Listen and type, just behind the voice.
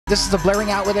This is the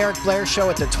Blairing Out with Eric Blair show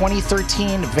at the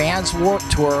 2013 Vans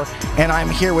Warped Tour, and I'm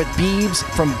here with Beebs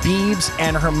from Beebs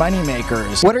and her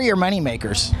Moneymakers. What are your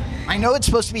Moneymakers? I know it's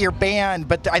supposed to be your band,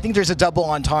 but I think there's a double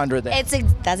entendre there.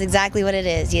 That's exactly what it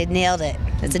is. You nailed it.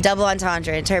 It's a double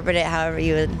entendre. Interpret it however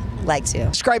you would like to.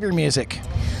 Describe your music.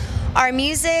 Our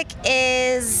music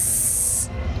is,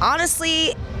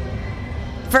 honestly,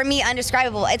 for me,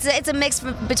 undescribable. It's a mix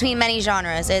between many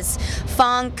genres. It's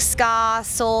funk, ska,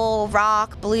 soul,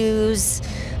 rock, blues.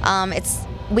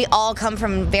 We all come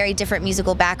from very different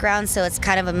musical backgrounds, so it's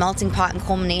kind of a melting pot and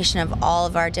culmination of all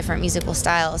of our different musical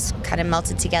styles kind of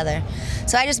melted together.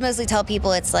 So I just mostly tell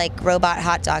people it's like robot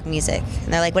hot dog music.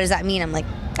 And they're like, what does that mean? I'm like,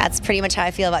 that's pretty much how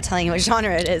I feel about telling you what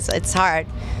genre it is. It's hard.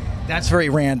 That's very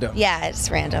random. Yeah,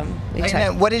 it's random.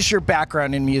 And what is your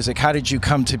background in music? How did you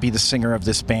come to be the singer of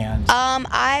this band?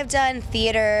 I've done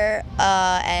theater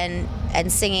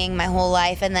and singing my whole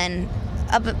life, and then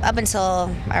up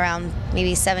until around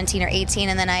maybe 17 or 18,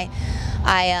 and then I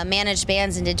managed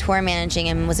bands and did tour managing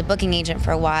and was a booking agent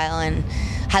for a while, and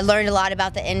had learned a lot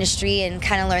about the industry and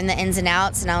kind of learned the ins and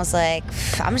outs, and I was like,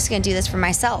 I'm just going to do this for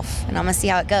myself, and I'm going to see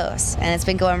how it goes, and it's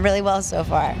been going really well so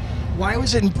far. Why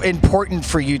was it important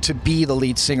for you to be the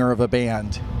lead singer of a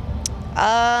band?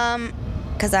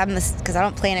 Because I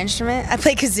don't play an instrument. I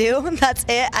play kazoo. That's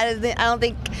it. I don't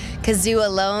think kazoo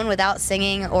alone without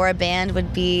singing or a band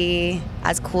would be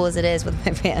as cool as it is with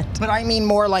my band. But I mean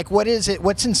more like, what is it?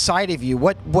 What's inside of you?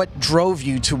 What drove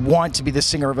you to want to be the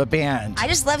singer of a band? I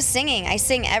just love singing. I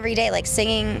sing every day. Like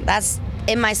singing, that's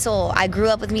in my soul. I grew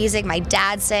up with music. My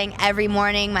dad sang every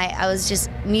morning. I was just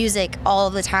music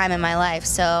all the time in my life.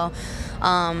 So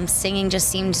singing just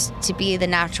seemed to be the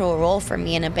natural role for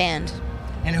me in a band.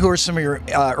 And who are some of your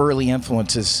early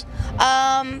influences?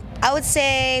 I would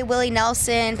say Willie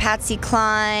Nelson, Patsy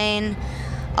Cline,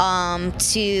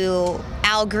 to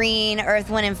Al Green,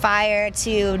 Earth, Wind and Fire,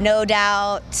 to No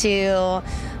Doubt, to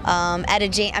Etta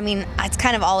James. I mean, it's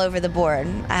kind of all over the board.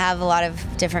 I have a lot of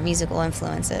different musical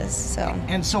influences. So.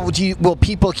 And so, will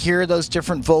people hear those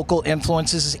different vocal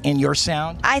influences in your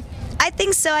sound? I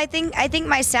think so. I think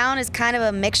my sound is kind of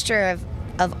a mixture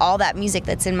of all that music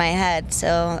that's in my head.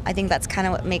 So I think that's kind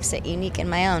of what makes it unique and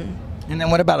my own. And then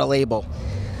what about a label?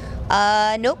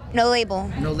 Nope, no label.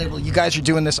 No label. You guys are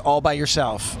doing this all by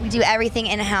yourself. We do everything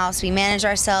in-house. We manage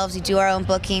ourselves. We do our own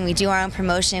booking. We do our own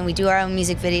promotion. We do our own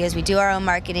music videos. We do our own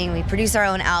marketing. We produce our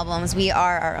own albums. We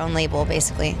are our own label,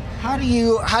 basically. How do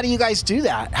you guys do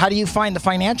that? How do you find the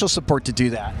financial support to do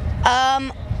that?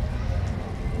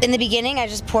 In the beginning, I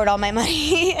just poured all my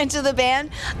money into the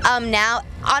band. Now,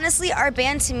 honestly, our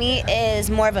band to me is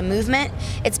more of a movement.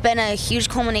 It's been a huge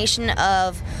culmination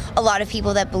of a lot of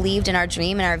people that believed in our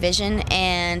dream and our vision,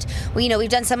 and we've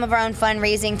done some of our own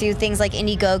fundraising through things like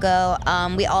Indiegogo.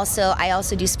 I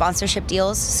also do sponsorship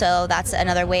deals, so that's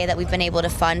another way that we've been able to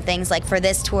fund things. Like for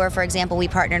this tour, for example, we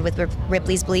partnered with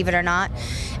Ripley's Believe It or Not,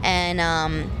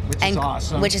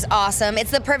 which is awesome.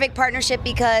 It's the perfect partnership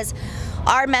because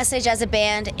our message as a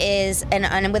band is,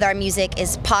 and with our music,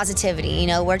 is positivity.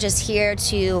 We're just here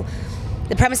to,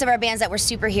 the premise of our band is that we're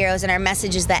superheroes, and our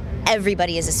message is that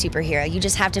everybody is a superhero. You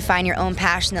just have to find your own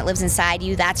passion that lives inside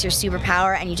you. That's your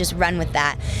superpower, and you just run with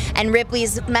that. And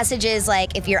Ripley's message is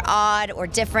like, if you're odd or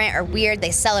different or weird, they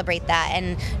celebrate that.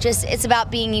 And just, it's about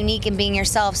being unique and being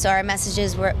yourself. So our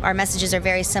messages are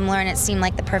very similar, and it seemed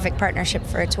like the perfect partnership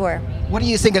for a tour. What do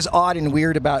you think is odd and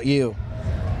weird about you?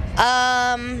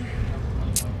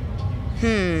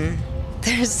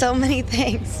 There's so many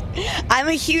things. I'm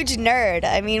a huge nerd.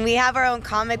 I mean, we have our own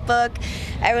comic book.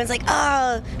 Everyone's like,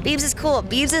 oh, Beebs is cool.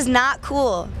 Beebs is not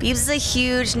cool. Beebs is a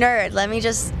huge nerd. Let me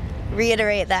just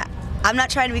reiterate that. I'm not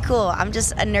trying to be cool. I'm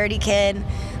just a nerdy kid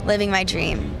living my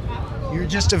dream. You're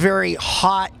just a very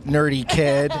hot, nerdy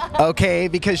kid, okay,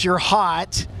 because you're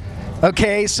hot.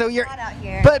 Okay, so you're,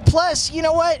 but plus, you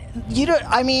know what?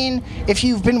 I mean, if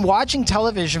you've been watching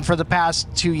television for the past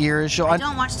 2 years, I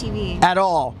don't watch TV at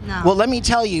all. No. Well, let me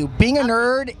tell you, being a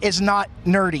nerd is not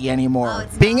nerdy anymore.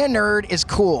 Being a nerd is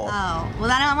cool. Oh, well,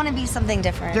 then I want to be something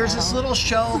different. There's this little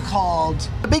show called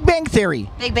The Big Bang Theory.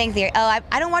 Big Bang Theory. Oh,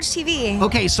 I don't watch TV.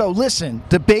 Okay, so listen,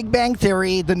 The Big Bang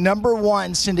Theory, the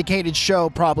 #1 syndicated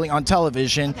show probably on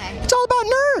television. Okay. It's all about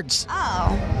nerds.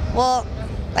 Oh, well,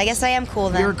 I guess I am cool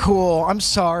then. You're cool. I'm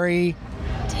sorry.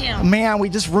 Damn. Man, we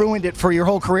just ruined it for your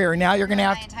whole career. Now you're gonna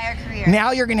have my entire career.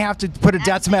 Now you're gonna have to put a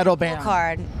death metal band.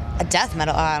 Card. A death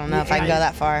metal? Oh, I don't know if I can go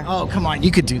that far. Oh, come on,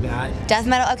 you could do that. Death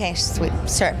metal? Okay, sweet.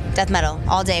 Sure. Death metal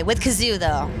all day with kazoo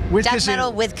though. With death kazoo.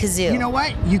 Metal with kazoo. You know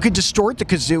what? You could distort the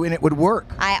kazoo and it would work.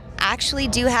 I actually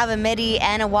do have a MIDI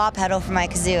and a wah pedal for my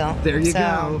kazoo. There you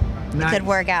go. Nice. It could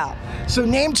work out. So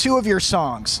name 2 of your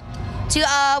songs.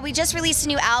 We just released a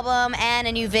new album and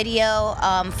a new video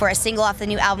for a single off the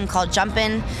new album called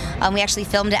Jumpin'. We actually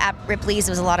filmed it at Ripley's.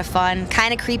 It was a lot of fun.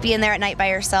 Kind of creepy in there at night by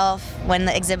yourself when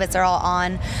the exhibits are all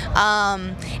on.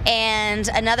 And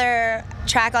another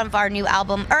track on our new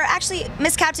album, or actually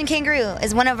Miss Captain Kangaroo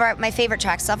is one of my favorite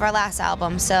tracks off our last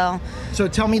album. So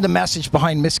tell me the message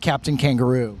behind Miss Captain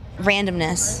Kangaroo.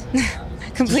 Randomness.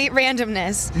 Complete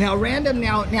randomness.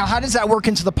 Now how does that work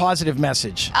into the positive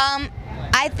message?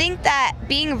 I think that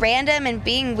being random and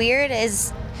being weird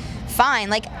is fine.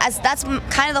 Like, that's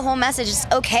kind of the whole message. It's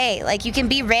okay. Like, you can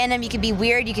be random, you can be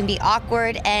weird, you can be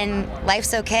awkward, and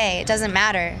life's okay. It doesn't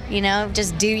matter, you know?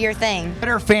 Just do your thing. What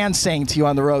are fans saying to you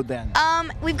on the road then?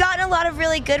 We've gotten a lot of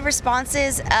really good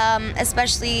responses,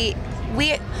 especially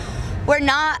we're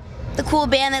not the cool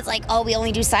band that's like, oh, we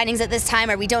only do signings at this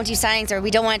time, or we don't do signings, or we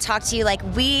don't want to talk to you. Like,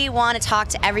 we want to talk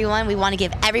to everyone. We want to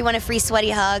give everyone a free sweaty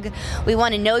hug. We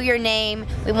want to know your name.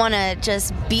 We want to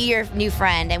just be your new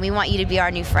friend, and we want you to be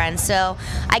our new friend. So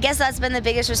I guess that's been the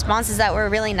biggest response, is that we're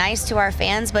really nice to our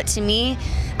fans. But to me,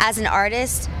 as an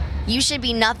artist, you should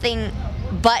be nothing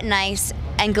but nice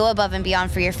and go above and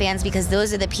beyond for your fans, because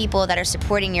those are the people that are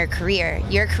supporting your career.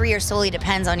 Your career solely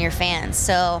depends on your fans.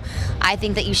 So I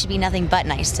think that you should be nothing but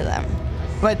nice to them.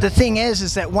 But the thing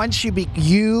is that once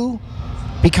you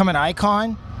become an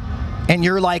icon, and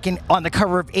you're like on the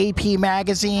cover of AP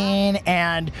magazine,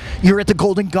 and you're at the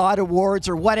Golden God Awards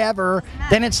or whatever,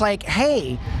 then it's like,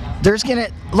 hey, there's gonna,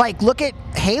 like, look at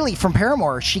Haley from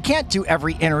Paramore. She can't do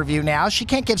every interview now. She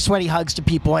can't give sweaty hugs to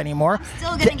people anymore. I'm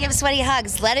still gonna give sweaty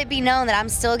hugs. Let it be known that I'm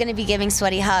still gonna be giving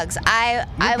sweaty hugs.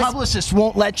 Your publicist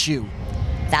won't let you.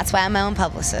 That's why I'm my own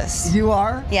publicist. You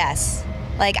are? Yes.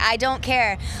 Like, I don't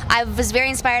care. I was very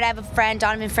inspired. I have a friend,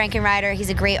 Donovan Frankenreiter. He's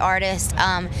a great artist.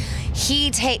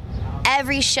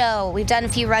 Every show, we've done a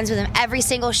few runs with him, every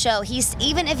single show,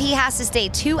 even if he has to stay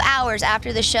 2 hours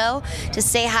after the show to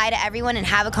say hi to everyone and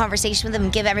have a conversation with them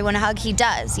and give everyone a hug, he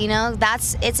does, you know?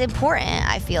 It's important,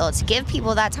 I feel, to give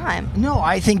people that time. No,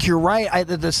 I think you're right.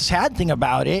 The sad thing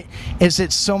about it is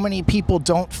that so many people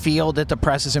don't feel that the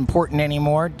press is important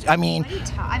anymore. I mean,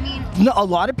 no, a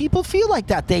lot of people feel like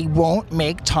that. They won't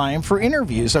make time for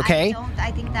interviews, okay?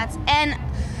 I think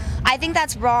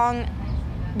that's wrong.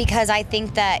 Because I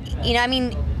think that, you know, I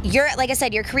mean, like I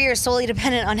said, your career is solely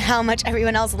dependent on how much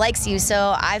everyone else likes you.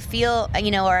 So I feel,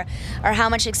 you know, or how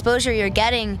much exposure you're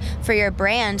getting for your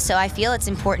brand. So I feel it's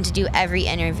important to do every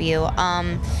interview.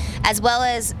 As well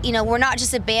as, you know, we're not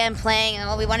just a band playing,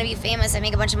 oh, we want to be famous and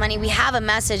make a bunch of money. We have a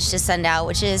message to send out,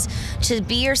 which is to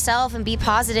be yourself and be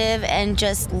positive and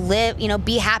just live, you know,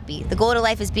 be happy. The goal to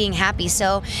life is being happy.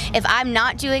 So if I'm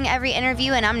not doing every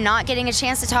interview and I'm not getting a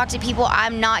chance to talk to people,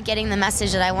 I'm not getting the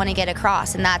message that I want to get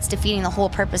across. And that's defeating the whole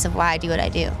purpose of why I do what I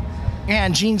do.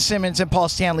 And Gene Simmons and Paul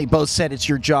Stanley both said it's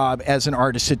your job as an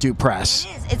artist to do press. It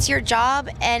is. It's your job,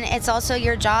 and it's also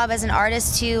your job as an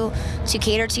artist to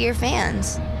cater to your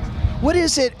fans. What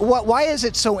is it? Why is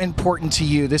it so important to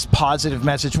you, this positive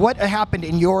message? What happened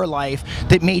in your life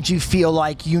that made you feel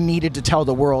like you needed to tell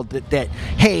the world that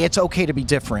hey, it's okay to be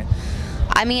different?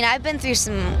 I mean, I've been through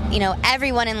some, you know,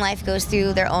 everyone in life goes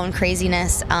through their own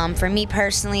craziness. For me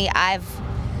personally, I've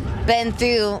been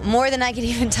through more than I could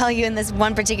even tell you in this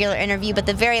one particular interview, but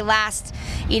the very last,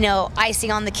 you know,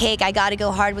 icing on the cake, I got to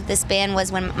go hard with this band,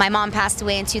 was when my mom passed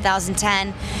away in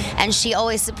 2010, and she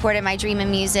always supported my dream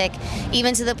in music,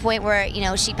 even to the point where, you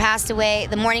know, she passed away,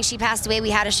 the morning she passed away,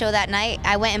 we had a show that night,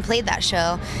 I went and played that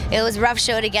show. It was a rough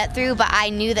show to get through, but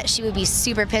I knew that she would be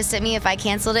super pissed at me if I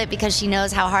canceled it, because she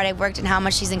knows how hard I've worked and how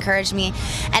much she's encouraged me,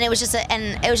 and it was just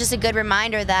a good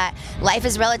reminder that life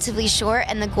is relatively short,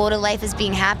 and the goal to life is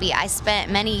being happy. I spent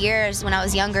many years when I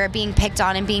was younger being picked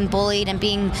on and being bullied and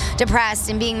being depressed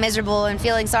and being miserable and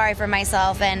feeling sorry for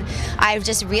myself, and I've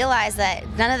just realized that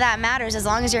none of that matters. As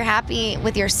long as you're happy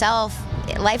with yourself,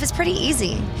 life is pretty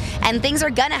easy, and things are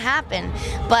gonna happen,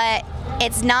 but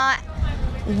it's not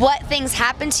what things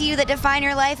happen to you that define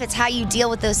your life, it's how you deal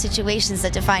with those situations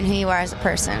that define who you are as a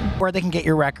person. Where they can get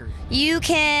your record? You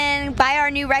can buy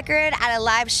our new record at a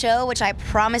live show, which I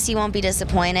promise you won't be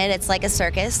disappointed. It's like a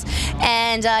circus.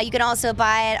 And you can also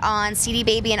buy it on CD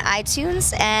Baby and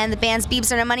iTunes. And the band's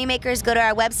Beebs and Our Moneymakers. Go to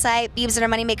our website,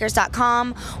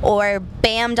 beebsandourmoneymakers.com, or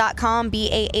BaHMM.com,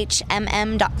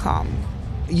 BaHMM.com.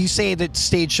 You say that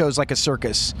stage shows like a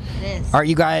circus. It is. Are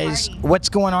you guys, what's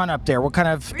going on up there? What kind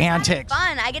of antics?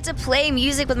 Fun. I get to play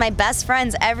music with my best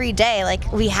friends every day.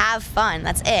 Like, we have fun.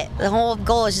 That's it. The whole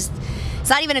goal is just, it's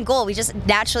not even a goal. We just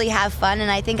naturally have fun, and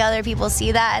I think other people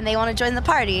see that and they want to join the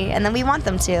party, and then we want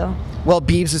them to. Well,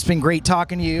 Beebs, it's been great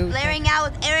talking to you. Blairing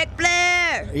out with Eric Blair.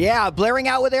 Blair. Yeah, blaring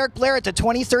out with Eric Blair at the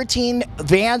 2013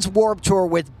 Vans Warped Tour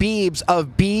with Beebs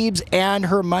of Beebs and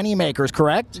her Moneymakers,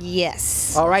 correct?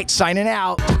 Yes. All right, signing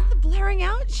out. The Blaring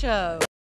Out Show.